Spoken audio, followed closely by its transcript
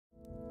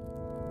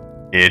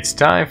It's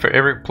time for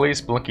Eric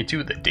Plays Spelunky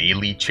 2, the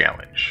daily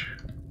challenge.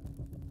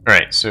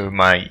 Alright, so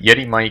my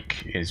Yeti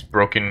mic is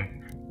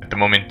broken at the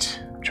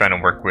moment. I'm trying to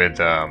work with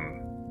the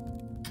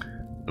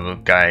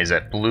guys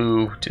at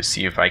Blue to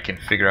see if I can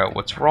figure out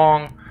what's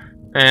wrong.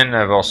 And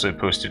I've also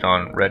posted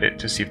on Reddit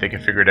to see if they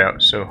can figure it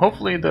out. So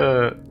hopefully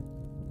the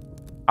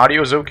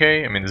audio is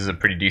okay. I mean, this is a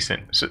pretty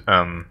decent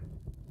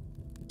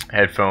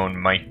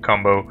headphone mic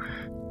combo.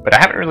 But I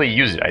haven't really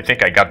used it. I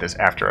think I got this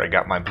after I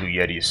got my Blue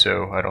Yeti,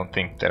 so I don't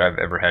think that I've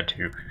ever had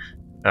to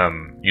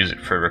use it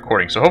for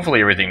recording. So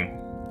hopefully everything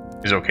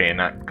is okay and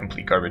not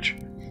complete garbage.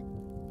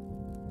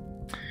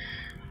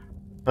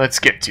 Let's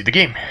get to the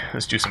game.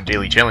 Let's do some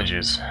daily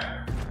challenges.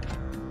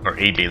 Or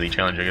a daily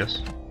challenge, I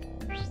guess.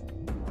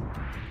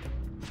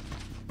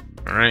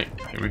 Alright,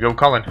 here we go,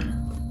 Colin.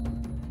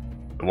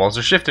 The walls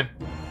are shifting.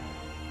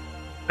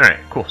 Alright,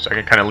 cool. So I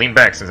can kind of lean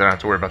back since I don't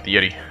have to worry about the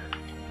Yeti.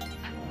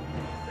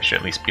 I should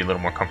at least be a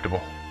little more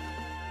comfortable.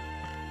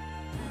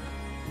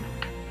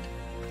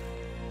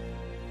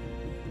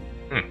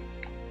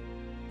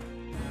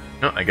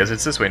 No, I guess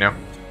it's this way now.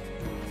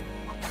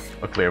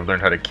 Luckily I've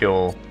learned how to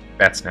kill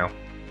bats now.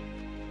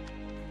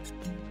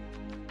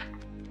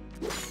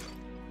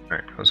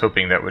 Alright, I was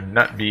hoping that would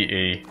not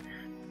be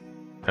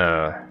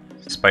a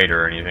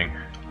spider or anything.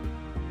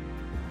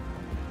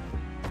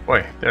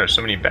 Boy, there are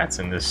so many bats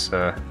in this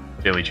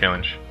daily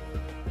challenge.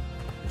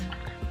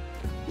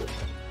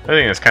 I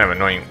think that's kind of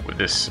annoying with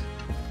this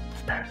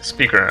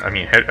speaker,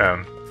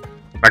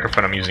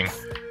 microphone I'm using,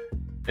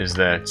 is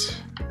that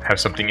I have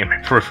something in my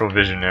peripheral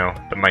vision now,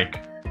 the mic.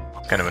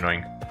 It's kind of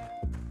annoying.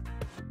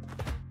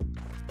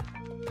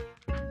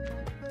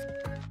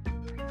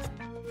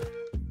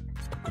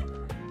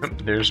 Oh,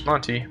 there's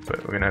Monty,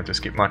 but we're gonna have to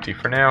skip Monty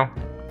for now.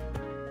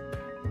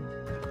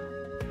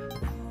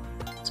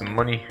 Some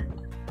money.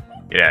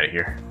 Get out of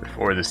here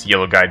before this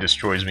yellow guy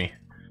destroys me.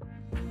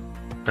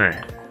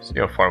 Alright, see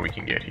how far we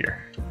can get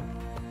here.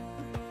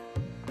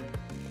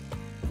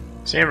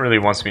 Sam really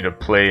wants me to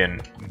play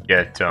and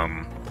get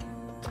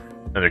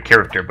another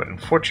character, but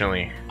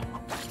unfortunately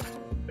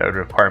that would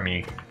require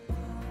me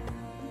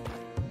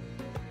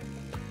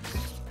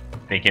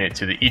making it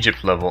to the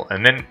Egypt level,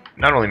 and then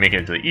not only making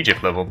it to the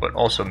Egypt level, but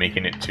also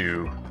making it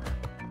to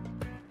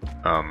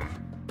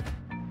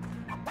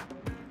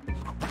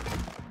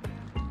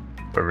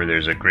wherever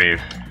there's a grave.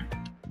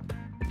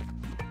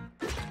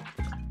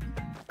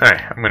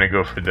 Alright, I'm gonna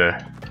go for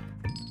the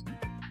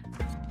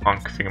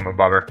honk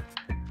thingamabobber.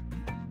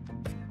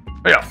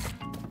 Oh, yeah.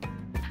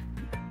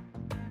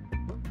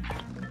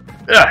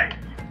 Ah,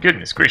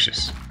 goodness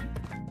gracious.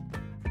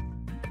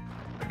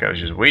 That guy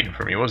was just waiting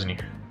for me, wasn't he?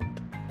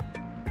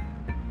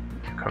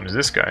 Here comes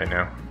this guy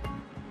now.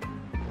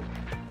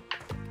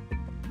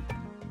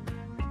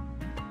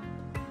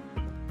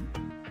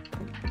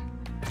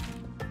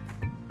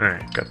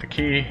 Alright, got the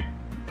key.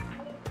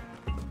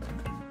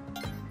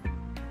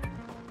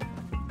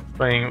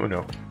 Playing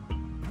Uno.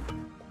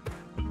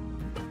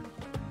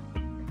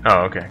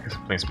 Oh, okay, I guess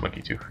I'm playing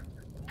Spelunky too.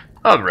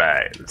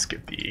 Alright, let's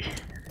get the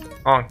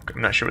honk.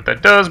 I'm not sure what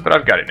that does, but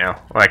I've got it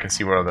now. Well, I can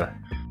see where all the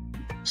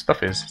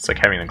stuff is. It's like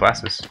having the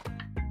glasses.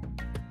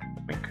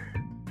 Wink.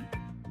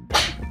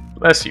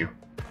 Bless you.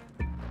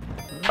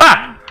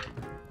 Ah!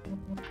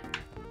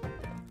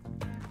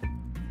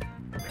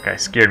 That guy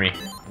scared me.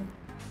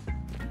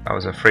 I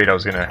was afraid I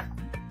was gonna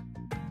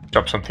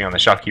drop something on the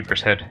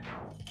shopkeeper's head.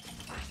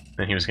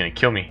 Then he was gonna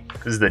kill me.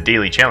 This is the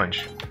daily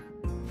challenge.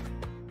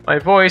 My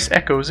voice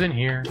echoes in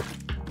here.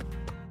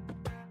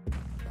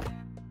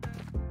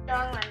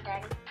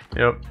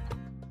 Yep.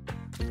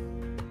 Can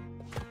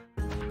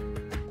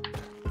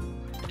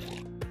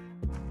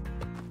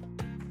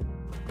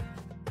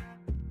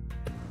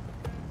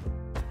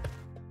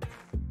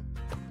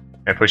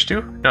I push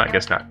two? No, I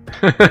guess not.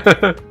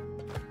 I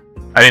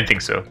didn't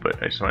think so,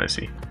 but I just wanted to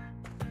see.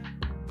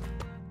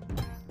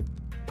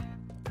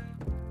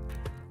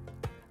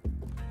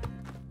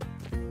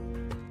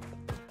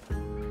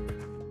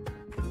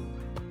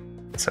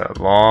 It's a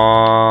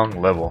long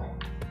level.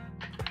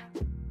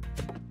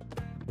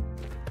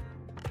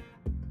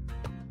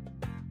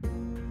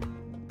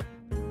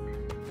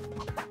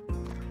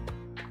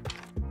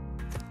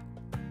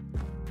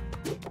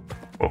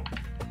 Whoa.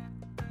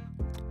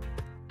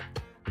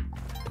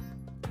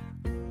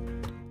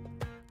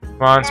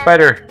 Come on,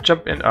 spider,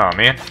 jump in. Oh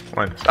man, oh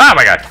my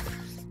god!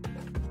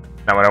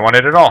 Not what I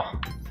wanted at all.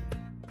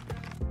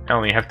 I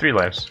only have 3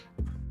 lives.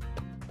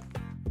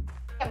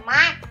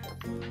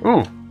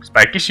 Ooh,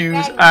 spiky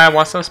shoes. I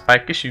want some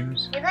spiky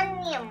shoes. You're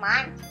gonna need a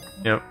month.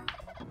 Yep.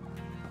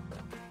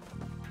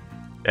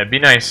 That'd be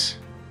nice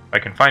if I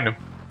can find them.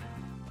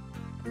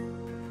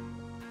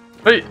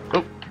 Wait,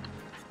 oh.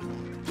 I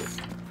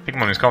think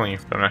Mommy's calling you,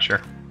 but I'm not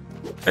sure.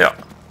 Yeah.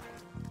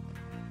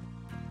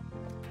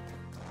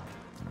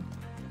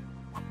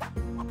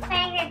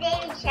 Playing the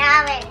daily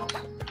challenge.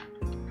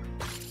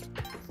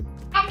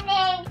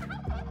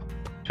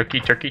 Turkey,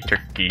 turkey,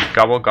 turkey.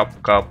 Gobble, gobble,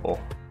 gobble.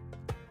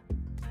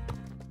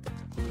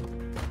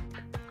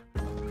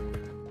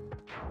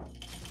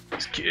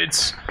 These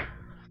kids.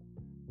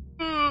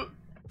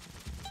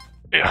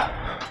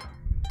 Yeah.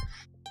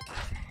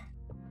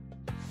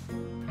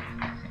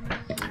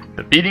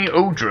 The beating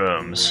O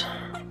drums.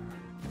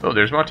 Oh,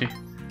 there's Monty.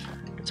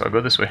 Guess I'll go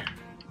this way.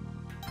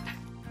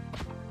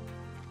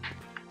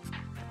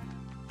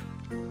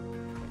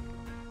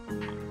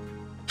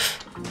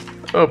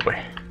 Oh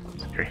boy.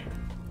 It's a tree.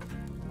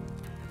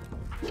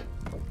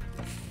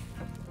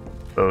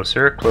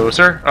 Closer,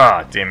 closer.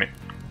 Ah, damn it.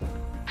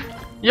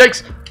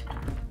 Yikes!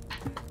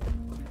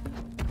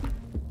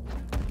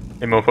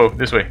 Hey mofo,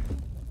 this way.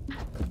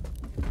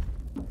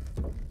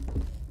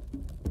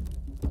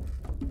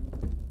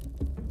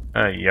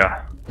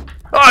 Yeah.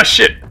 Oh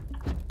shit!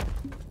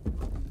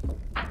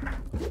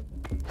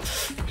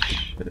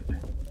 Shit.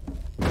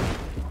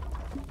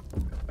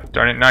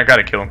 Darn it, now I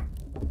gotta kill him.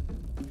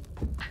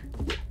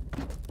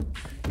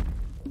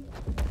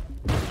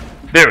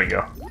 There we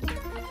go.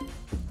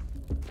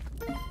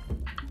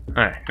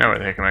 Alright, now where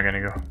the heck am I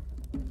gonna go?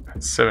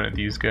 That's 7 of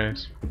these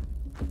guys.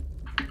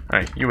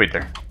 Alright, you wait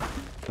there.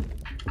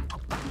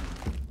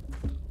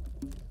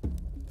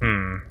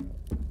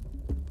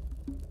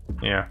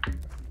 Yeah.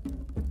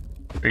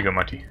 Here you go,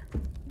 Monty.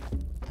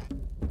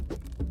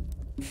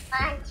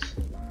 Munch.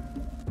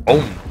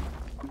 Boom!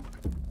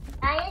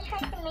 Are you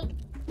trying to make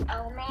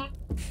man?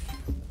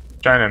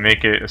 Trying to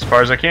make it as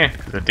far as I can.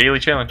 It's a daily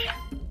challenge.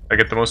 I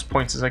get the most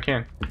points as I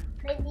can.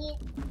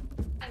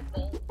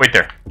 Wait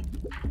there.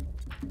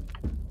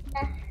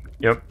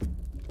 Yep.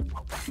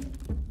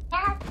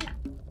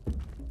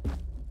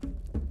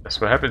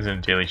 That's what happens in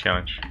a daily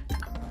challenge.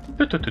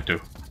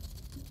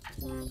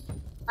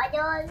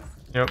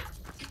 Yep.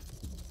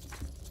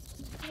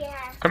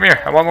 Yeah. Come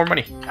here, I want more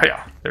money.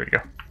 Hiya. There we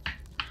go.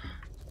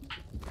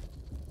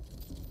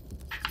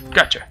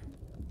 Gotcha.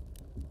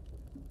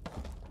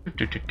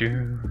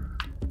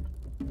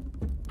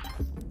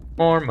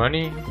 More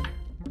money.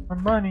 More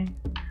money.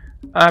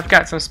 I've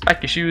got some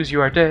spiky shoes,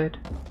 you are dead.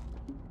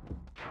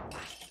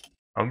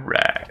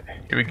 Alright,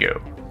 here we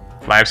go.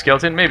 Live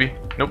skeleton, maybe.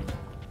 Nope.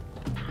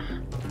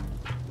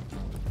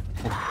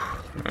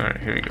 Alright,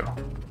 here we go.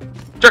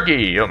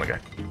 Turkey! Oh my god.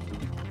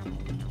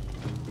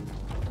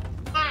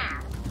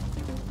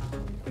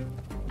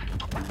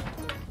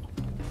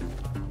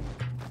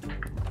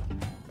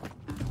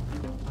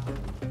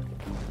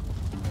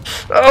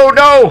 Oh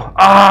no!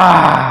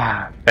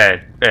 Ah!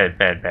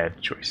 Bad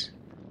choice.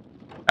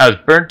 I was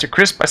burnt to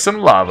crisp by some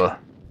lava.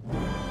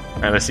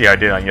 Alright, let's see how I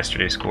did on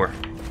yesterday's score.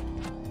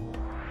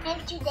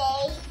 And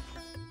today?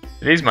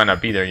 Today's might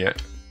not be there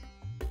yet.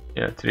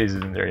 Yeah, today's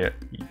isn't there yet.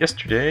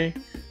 Yesterday,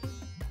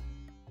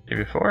 day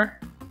before,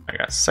 I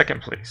got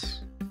 2nd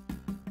place.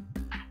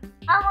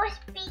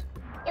 Almost beat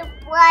the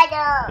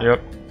water.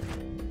 Yep.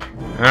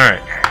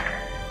 Alright.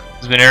 This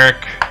has been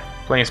Eric,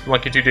 playing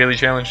Spelunky 2 Daily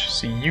Challenge.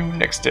 See you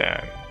next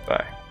time.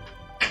 Bye.